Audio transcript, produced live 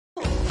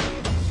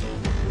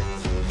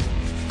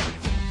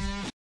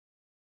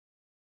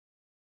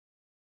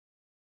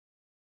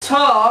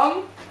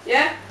Tom?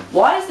 Yeah?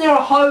 Why is there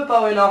a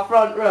hobo in our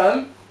front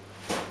room?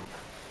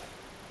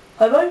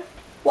 Hobo?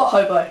 What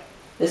hobo?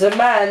 There's a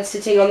man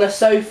sitting on the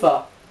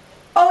sofa.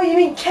 Oh, you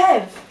mean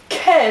Kev?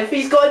 Kev,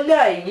 he's got a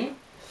name?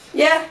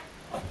 Yeah?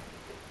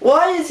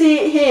 Why is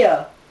he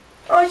here?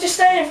 Oh, he's just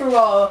staying for a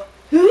while.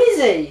 Who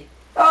is he?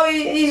 Oh,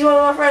 he's one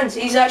of my friends.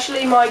 He's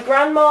actually my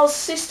grandma's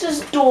sister's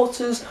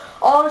daughter's,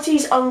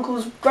 auntie's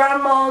uncle's,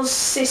 grandma's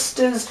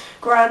sister's,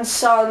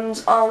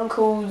 grandson's,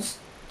 uncle's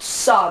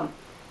son.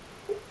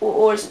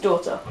 Or his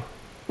daughter.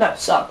 No,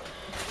 son.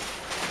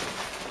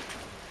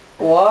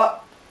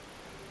 What?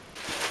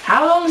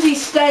 How long is he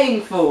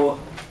staying for?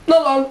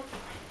 Not long.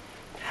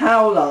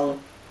 How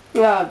long?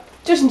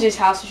 Just until his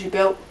house is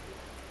rebuilt.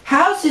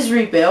 House is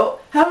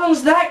rebuilt? How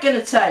long's that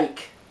gonna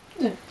take?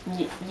 A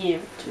year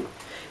or two.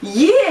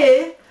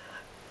 Year?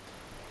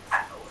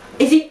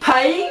 Is he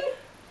paying?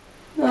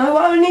 No,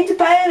 why would I need to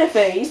pay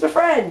anything? He's my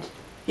friend.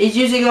 He's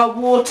using our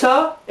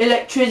water,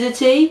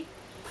 electricity,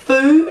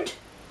 food?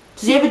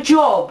 Does he have a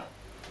job?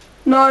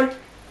 No.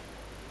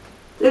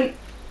 Then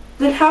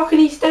how can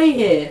he stay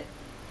here?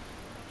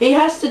 He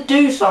has to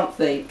do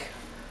something.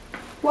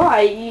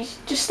 Why? He's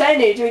just staying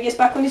here until he gets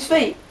back on his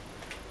feet.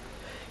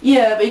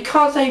 Yeah, but he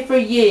can't stay for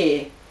a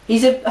year.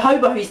 He's a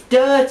hobo, he's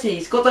dirty,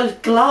 he's got those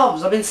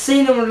gloves. I've been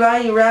seeing him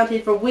lying around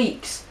here for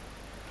weeks.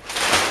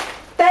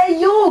 They're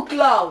your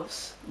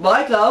gloves.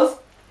 My gloves?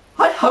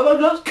 I had hobo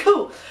gloves?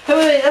 Cool.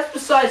 Anyway, that's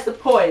besides the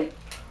point.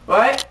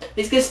 Right?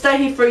 He's going to stay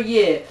here for a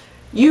year.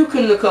 You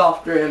can look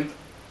after him.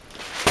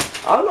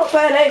 I'm not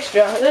paying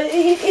extra.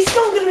 It's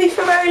not going to be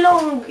for very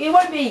long. It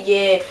won't be a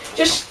year.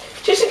 Just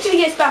until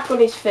he gets back on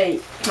his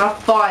feet. Now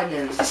fine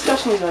then.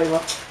 Discussion is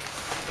over.